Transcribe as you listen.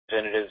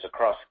representatives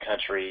across the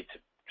country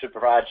to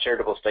provide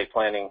charitable estate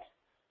planning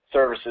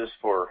services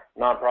for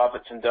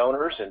nonprofits and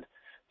donors, and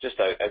just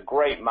a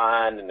great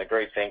mind and a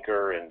great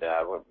thinker, and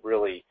we're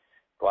really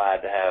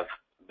glad to have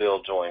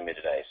Bill join me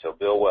today. So,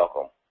 Bill,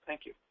 welcome.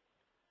 Thank you.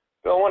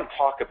 Bill, I want to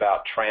talk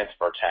about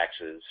transfer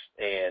taxes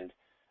and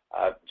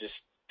just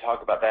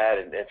talk about that,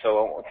 and so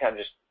I want to kind of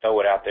just throw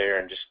it out there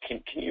and just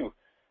can you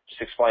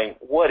just explain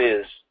what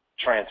is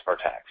transfer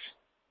tax?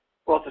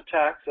 Well, it's a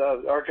tax.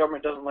 Our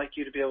government doesn't like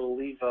you to be able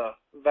to leave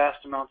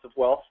vast amounts of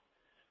wealth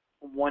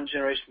from one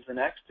generation to the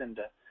next, and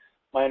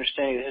my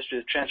understanding of the history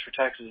of the transfer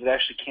taxes, it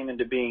actually came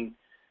into being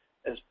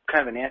as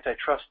kind of an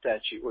antitrust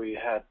statute where you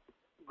had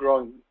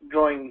growing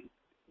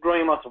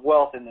amounts of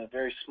wealth in a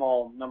very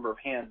small number of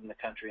hands in the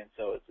country, and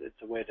so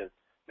it's a way to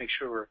make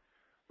sure we're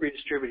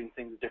redistributing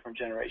things to different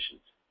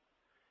generations.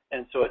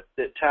 And so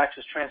it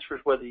taxes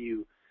transfers whether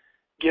you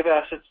give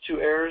assets to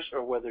heirs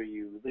or whether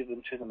you leave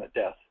them to them at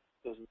death.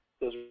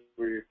 Those are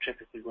where you're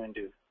typically going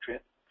to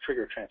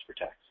trigger transfer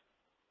tax.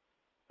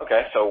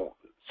 Okay, so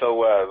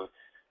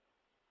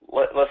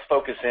let's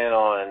focus in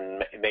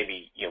on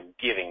maybe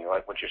giving,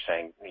 like what you're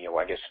saying.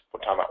 I guess we're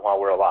talking about while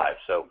we're alive.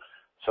 So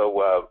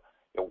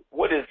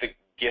what is the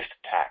gift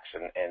tax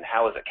and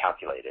how is it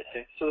calculated?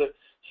 Okay,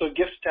 so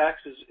gift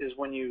tax is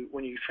when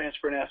you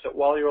transfer an asset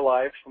while you're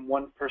alive from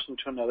one person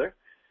to another,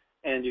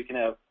 and you can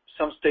have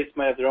some states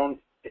might have their own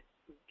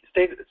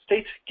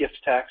state gift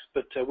tax,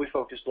 but we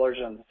focus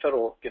largely on the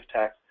federal gift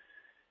tax.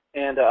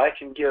 And I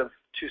can give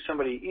to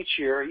somebody each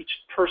year. Each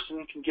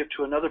person can give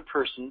to another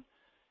person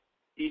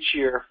each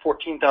year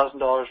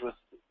 $14,000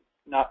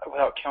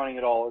 without counting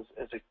it all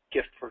as a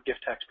gift for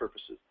gift tax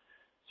purposes.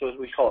 So as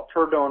we call it,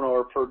 per donor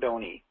or per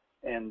donee.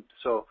 And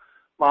so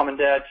mom and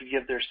dad could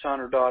give their son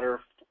or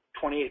daughter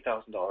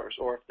 $28,000,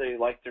 or if they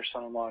like their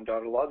son-in-law and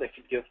daughter-in-law, they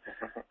could give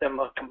them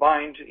a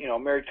combined, a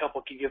married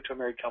couple could give to a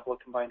married couple a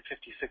combined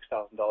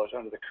 $56,000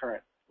 under the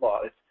current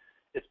law.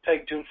 It's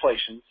pegged to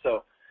inflation,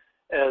 so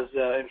as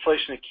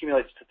inflation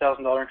accumulates to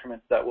 $1,000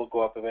 increments, that will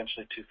go up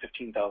eventually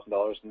to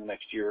 $15,000 in the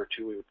next year or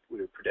two,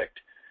 we would predict.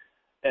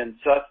 And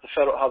so that's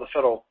how the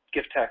federal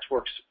gift tax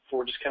works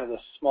for just kind of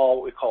the small,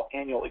 what we call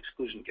annual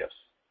exclusion gifts.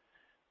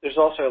 There's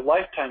also a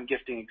lifetime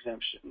gifting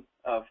exemption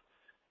of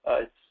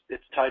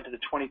it's tied to the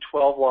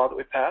 2012 law that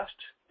we passed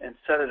and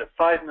set it at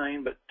 $5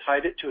 million, but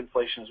tied it to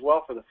inflation as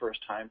well for the first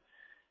time.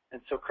 And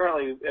so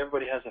currently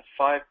everybody has a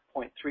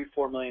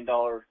 $5.34 million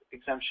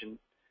exemption,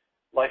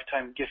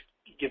 lifetime gift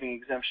giving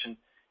exemption,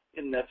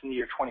 that's in the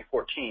year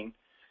 2014,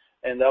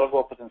 and that'll go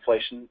up with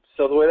inflation.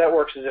 So the way that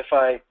works is if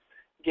I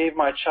gave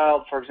my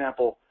child, for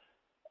example,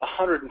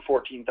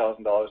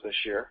 $114,000 this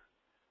year,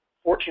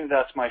 14 of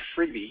that's my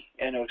freebie,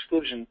 annual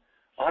exclusion.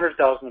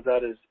 100,000 of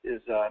that is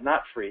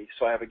not free,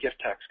 so I have a gift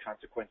tax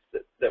consequence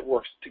that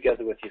works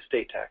together with the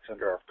estate tax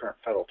under our current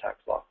federal tax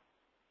law.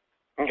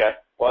 Okay,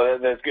 well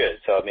that's good.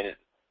 So I mean, it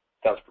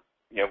sounds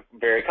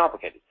very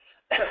complicated.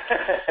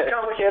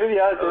 Complicated,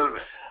 yeah.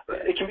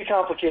 It can be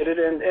complicated,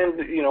 and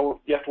you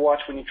have to watch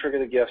when you trigger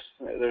the gifts.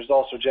 There's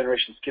also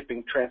generation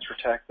skipping transfer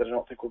tax that I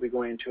don't think we'll be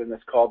going into in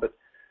this call, but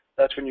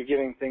that's when you're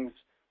giving things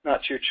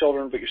not to your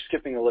children, but you're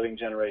skipping a living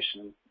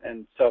generation,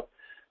 and so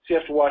you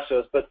have to watch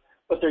those. But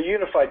they're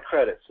unified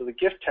credits. So the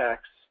gift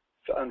tax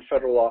on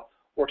federal law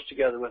works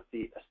together with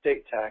the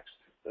estate tax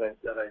that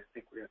I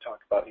think we're going to talk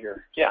about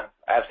here. Yeah,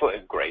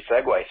 absolutely. Great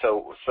segue.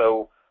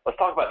 So let's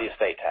talk about the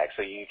estate tax.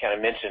 So you kind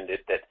of mentioned it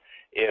that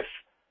if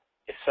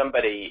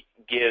somebody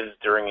gives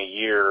during a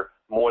year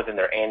more than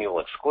their annual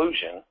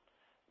exclusion,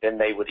 then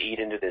they would eat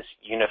into this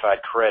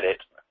unified credit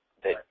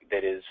that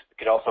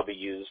could also be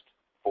used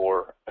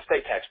for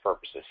estate tax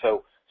purposes.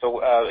 So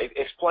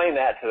explain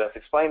that to us.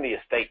 Explain the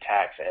estate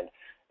tax and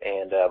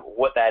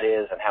what that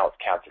is and how it's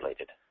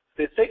calculated.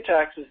 The estate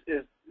tax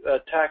is a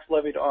tax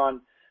levied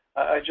on,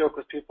 I joke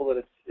with people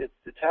that it's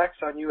the tax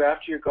on you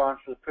after you're gone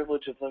for the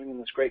privilege of living in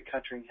this great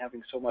country and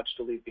having so much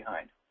to leave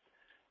behind.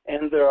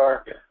 And there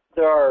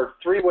are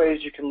three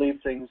ways you can leave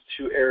things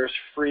to heirs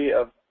free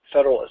of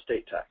federal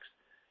estate tax.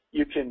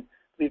 You can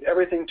leave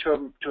everything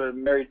to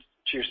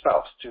your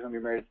spouse to whom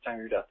you're married at the time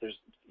of your death.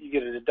 You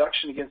get a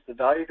deduction against the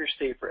value of your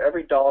estate for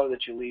every dollar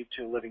that you leave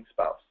to a living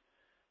spouse.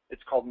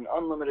 It's called an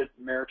unlimited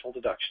marital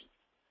deduction.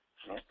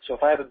 So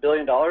if I have $1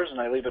 billion and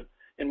I leave it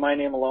in my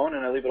name alone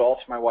and I leave it all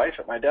to my wife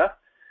at my death,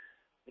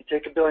 you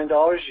take $1 billion,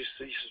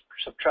 you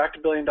subtract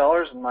 $1 billion,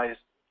 and my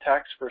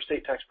tax for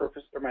estate tax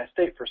purpose, or my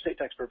estate for estate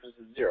tax purposes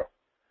is zero.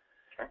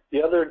 Okay.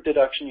 The other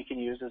deduction you can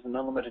use is an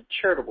unlimited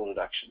charitable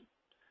deduction.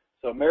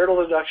 So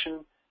marital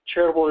deduction,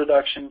 charitable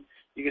deduction,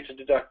 you get to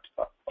deduct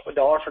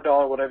dollar for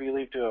dollar whatever you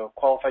leave to a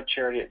qualified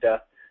charity at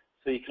death.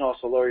 So you can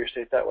also lower your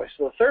estate that way.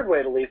 So the third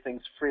way to leave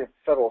things free of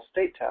federal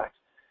estate tax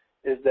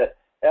is that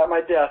at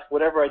my death,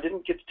 whatever I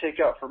didn't get to take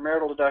out for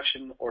marital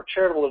deduction or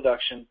charitable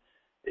deduction,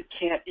 it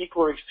can't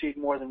equal or exceed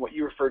more than what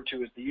you referred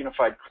to as the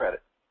unified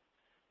credit.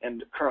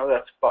 And currently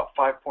that's about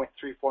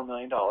 $5.34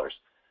 million.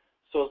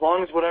 So as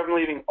long as what I'm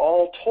leaving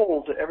all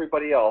told to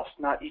everybody else,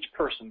 not each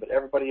person, but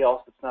everybody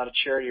else that's not a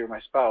charity or my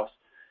spouse,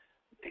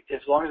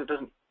 as long as it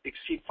doesn't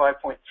exceed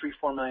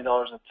 $5.34 million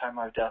at the time of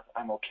my death,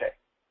 I'm okay.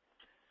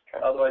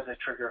 Otherwise, they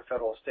trigger a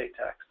federal estate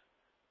tax.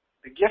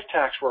 The gift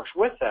tax works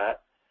with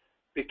that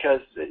because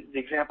the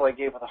example I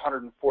gave with a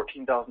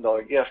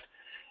 $114,000 gift,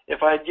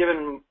 if I had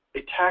given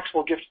a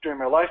taxable gift during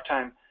my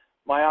lifetime,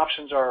 my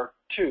options are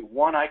two.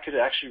 One, I could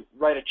actually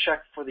write a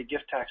check for the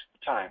gift tax at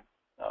the time.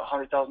 A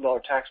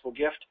 $100,000 taxable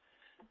gift,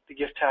 the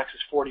gift tax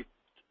is 40%,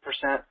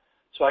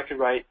 so I could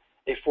write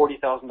a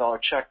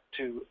 $40,000 check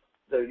to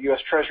the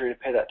U.S. Treasury to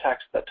pay that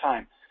tax at that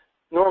time.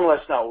 Normally,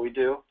 that's not what we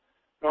do.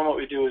 Normally,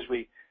 what we do is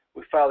we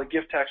file the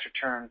gift tax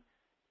return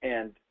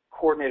and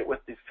coordinate it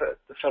with the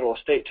federal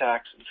estate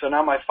tax. And so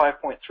now my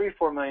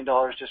 $5.34 million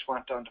just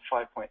went down to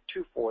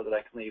 $5.24 that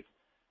I can leave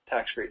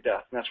tax-free at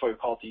death, and that's why we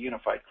call it the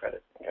unified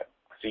credit. Okay.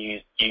 So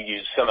you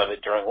use some of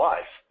it during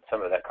life,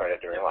 some of that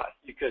credit during life.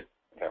 You could.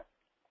 Okay.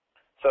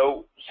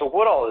 So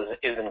what all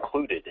is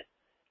included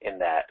in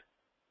that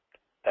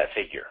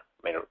figure?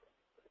 I mean,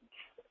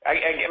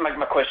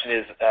 my question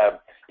is,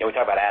 we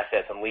talk about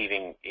assets and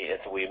leaving,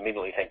 so we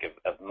immediately think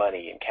of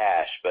money and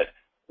cash, but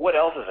what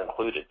else is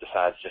included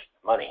besides just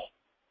money?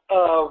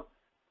 Well,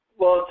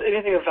 it's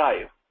anything of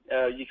value.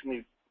 You can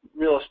leave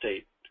real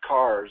estate,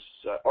 cars,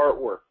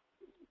 artwork,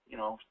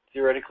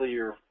 theoretically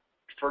your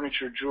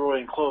furniture, jewelry,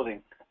 and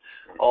clothing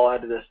all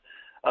add to this.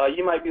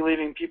 You might be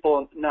leaving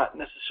people not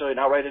necessarily an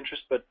outright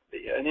interest, but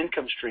an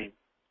income stream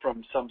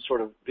from some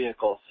sort of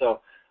vehicle.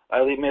 So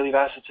I may leave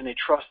assets in a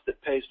trust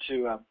that pays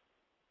to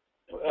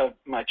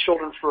my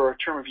children for a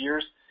term of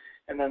years,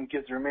 and then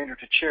gives the remainder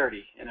to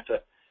charity. And if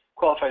it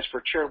qualifies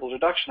for charitable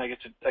deduction, I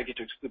get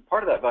to exclude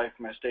part of that value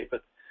from my estate,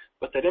 but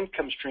that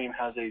income stream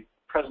has a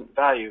present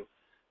value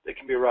that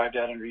can be arrived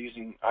at under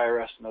using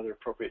IRS and other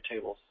appropriate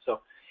tables.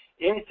 So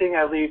anything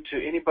I leave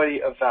to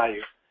anybody of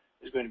value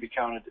is going to be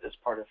counted as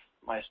part of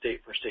my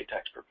estate for estate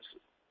tax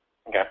purposes.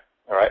 Okay.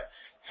 All right.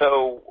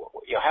 So,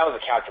 how is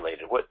it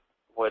calculated? What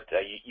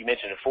you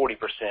mentioned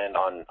 40%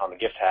 on the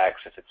gift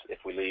tax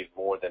if we leave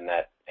more than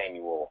that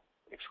annual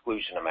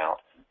exclusion amount.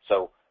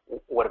 So,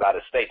 what about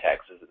estate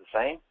tax? Is it the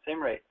same?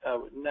 Same rate.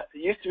 It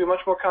used to be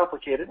much more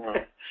complicated,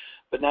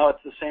 but now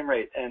it's the same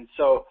rate. And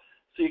so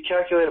you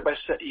calculate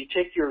it you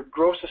take your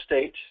gross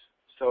estate.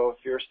 So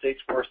if your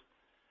estate's worth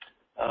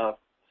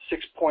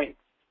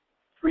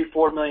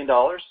 $6.34 million,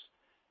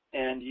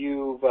 and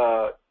you've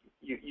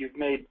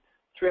made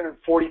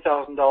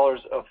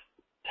 $340,000 of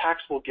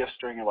taxable gifts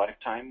during your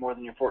lifetime, more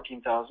than your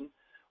 $14,000.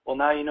 Well,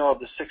 now you know of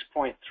the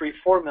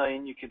 $6.34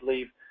 million, you could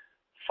leave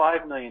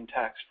 $5 million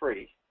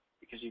tax-free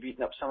because you've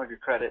eaten up some of your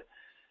credit.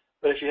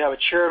 But if you have a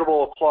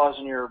charitable clause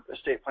in your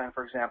estate plan,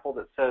 for example,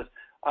 that says,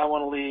 I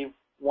want to leave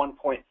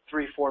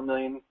 $1.34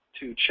 million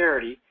to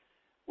charity,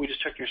 we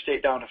just took your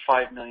estate down to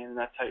 $5 million, and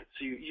that's how.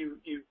 So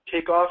you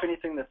take off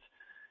anything that's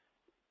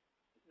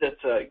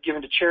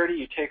given to charity.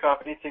 You take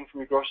off anything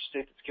from your gross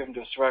estate that's given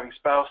to a surviving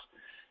spouse.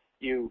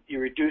 You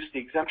reduce the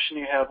exemption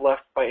you have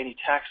left by any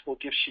taxable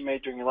gifts you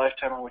made during your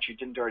lifetime on which you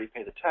didn't already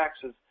pay the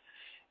taxes,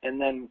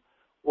 and then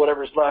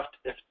whatever's left,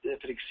 if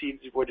it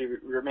exceeds what your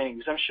remaining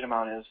exemption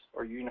amount is,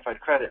 or your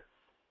unified credit,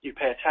 you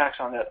pay a tax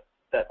on that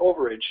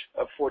overage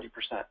of 40%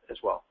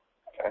 as well.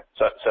 Okay.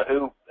 So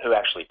who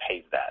actually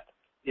pays that?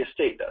 The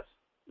estate does.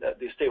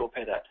 The estate will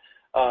pay that.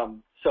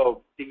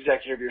 So the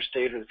executor of your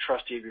estate or the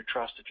trustee of your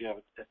trust, if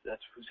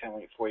that's who's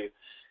handling it for you,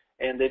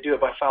 and they do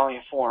it by filing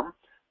a form.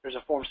 There's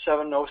a form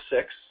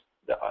 706,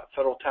 the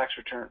federal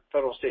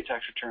estate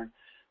tax return,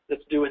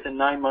 that's due within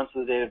 9 months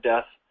of the date of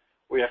death,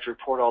 where you have to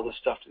report all this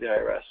stuff to the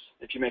IRS.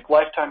 If you make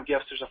lifetime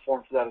gifts, there's a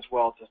form for that as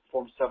well. It's a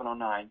form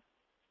 709,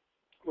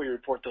 where you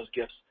report those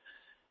gifts.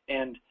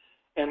 And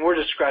we're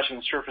just scratching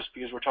the surface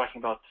because we're talking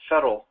about the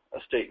federal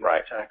estate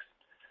tax.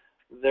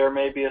 There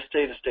may be a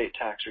state estate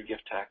tax or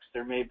gift tax.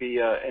 There may be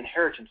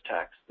inheritance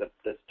tax that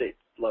states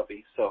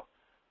levy. So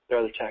there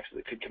are other taxes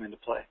that could come into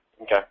play.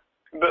 Okay.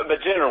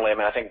 But generally, I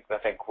mean, I think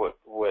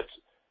what's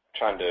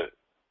trying to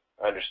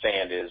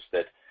understand is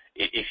that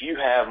if you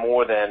have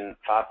more than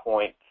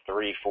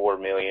 $5.34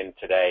 million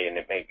today, and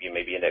you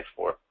may be indexed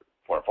for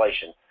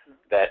inflation,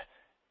 that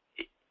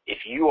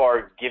if you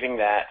are giving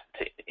that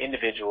to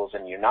individuals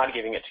and you're not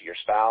giving it to your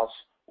spouse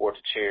or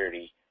to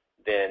charity,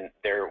 then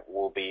there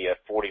will be a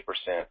 40%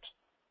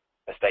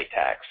 estate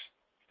tax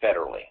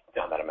federally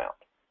on that amount.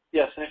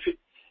 Yes, and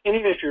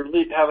even if you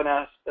have an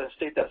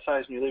estate that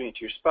size and you're leaving it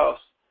to your spouse,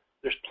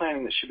 there's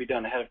planning that should be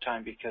done ahead of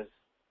time because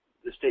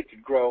the estate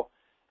could grow,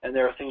 and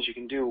there are things you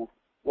can do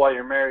while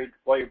you're married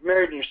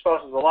and your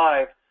spouse is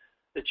alive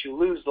that you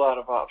lose a lot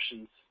of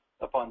options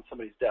upon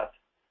somebody's death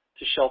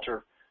to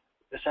shelter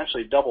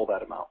essentially double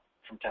that amount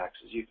from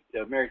taxes.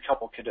 A married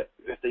couple could,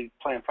 if they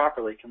plan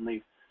properly, can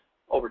leave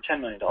over $10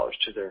 million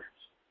to their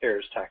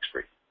heirs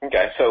tax-free.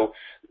 Okay, so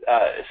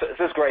this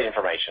is great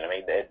information. I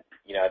mean,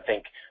 I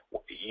think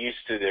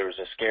there was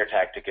a scare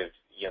tactic of,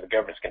 the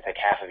government's going to take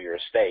half of your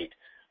estate.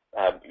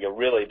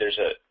 Really, there's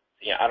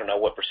I don't know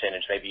what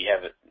percentage. Maybe you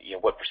have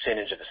what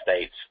percentage of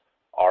estates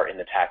are in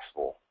the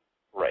taxable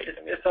rate.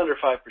 It's under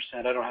 5%.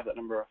 I don't have that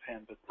number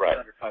offhand, but it's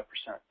under 5%.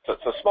 So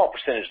a small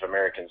percentage of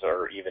Americans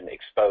are even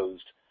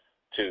exposed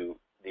to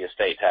the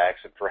estate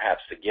tax and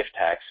perhaps the gift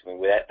tax. I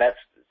mean,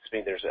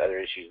 there's other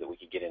issues that we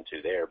could get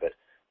into there, but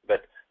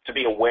to be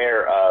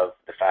aware of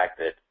the fact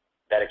that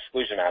that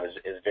exclusion amount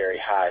is very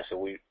high. So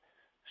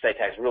state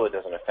tax really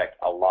doesn't affect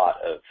a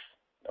lot of,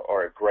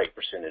 or a great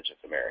percentage of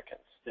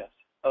Americans. Yes,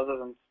 other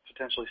than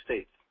potentially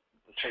states.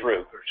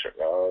 True.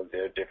 Oh,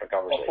 they're different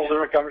conversations. Whole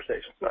different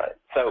conversations. Right.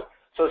 So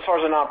as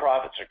far as the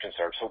nonprofits are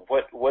concerned, so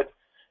why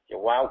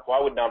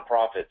would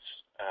nonprofits,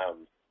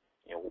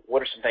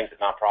 what are some things that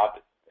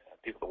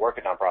people that work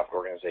at nonprofit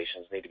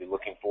organizations need to be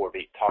looking for,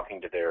 be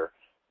talking to their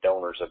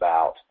donors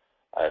about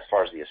as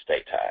far as the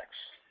estate tax?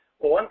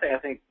 Well, one thing I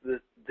think the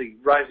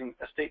rising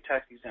estate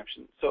tax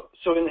exemption. So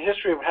in the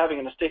history of having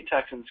an estate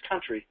tax in this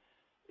country,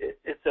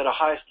 it's at a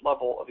highest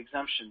level of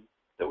exemption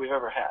that we've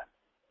ever had,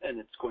 and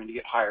it's going to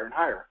get higher and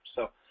higher.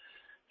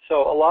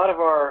 So a lot of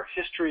our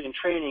history and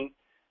training,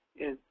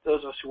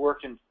 those of us who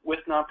work with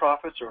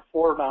nonprofits or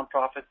for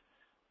nonprofits,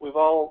 we've a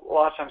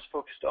lot of times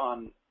focused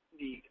on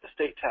the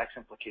estate tax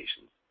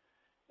implications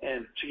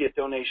and to get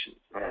donations.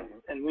 Mm-hmm.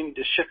 And we need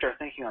to shift our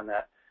thinking on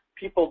that.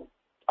 People,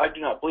 I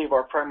do not believe,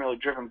 are primarily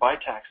driven by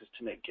taxes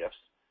to make gifts.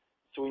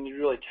 So we need to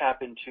really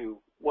tap into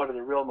what are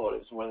the real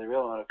motives and what are they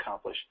really want to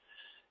accomplish.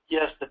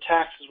 Yes, the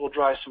taxes will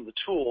drive some of the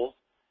tools,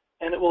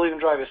 and it will even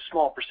drive a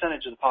small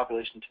percentage of the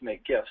population to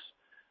make gifts.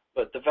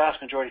 But the vast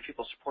majority of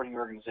people supporting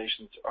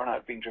organizations are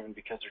not being driven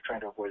because they're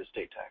trying to avoid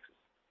estate taxes.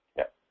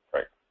 Yeah,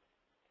 right.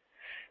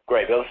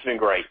 Great, Bill. This has been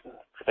great.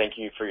 Thank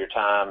you for your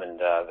time,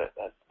 and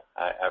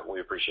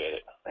we appreciate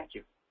it. Thank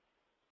you.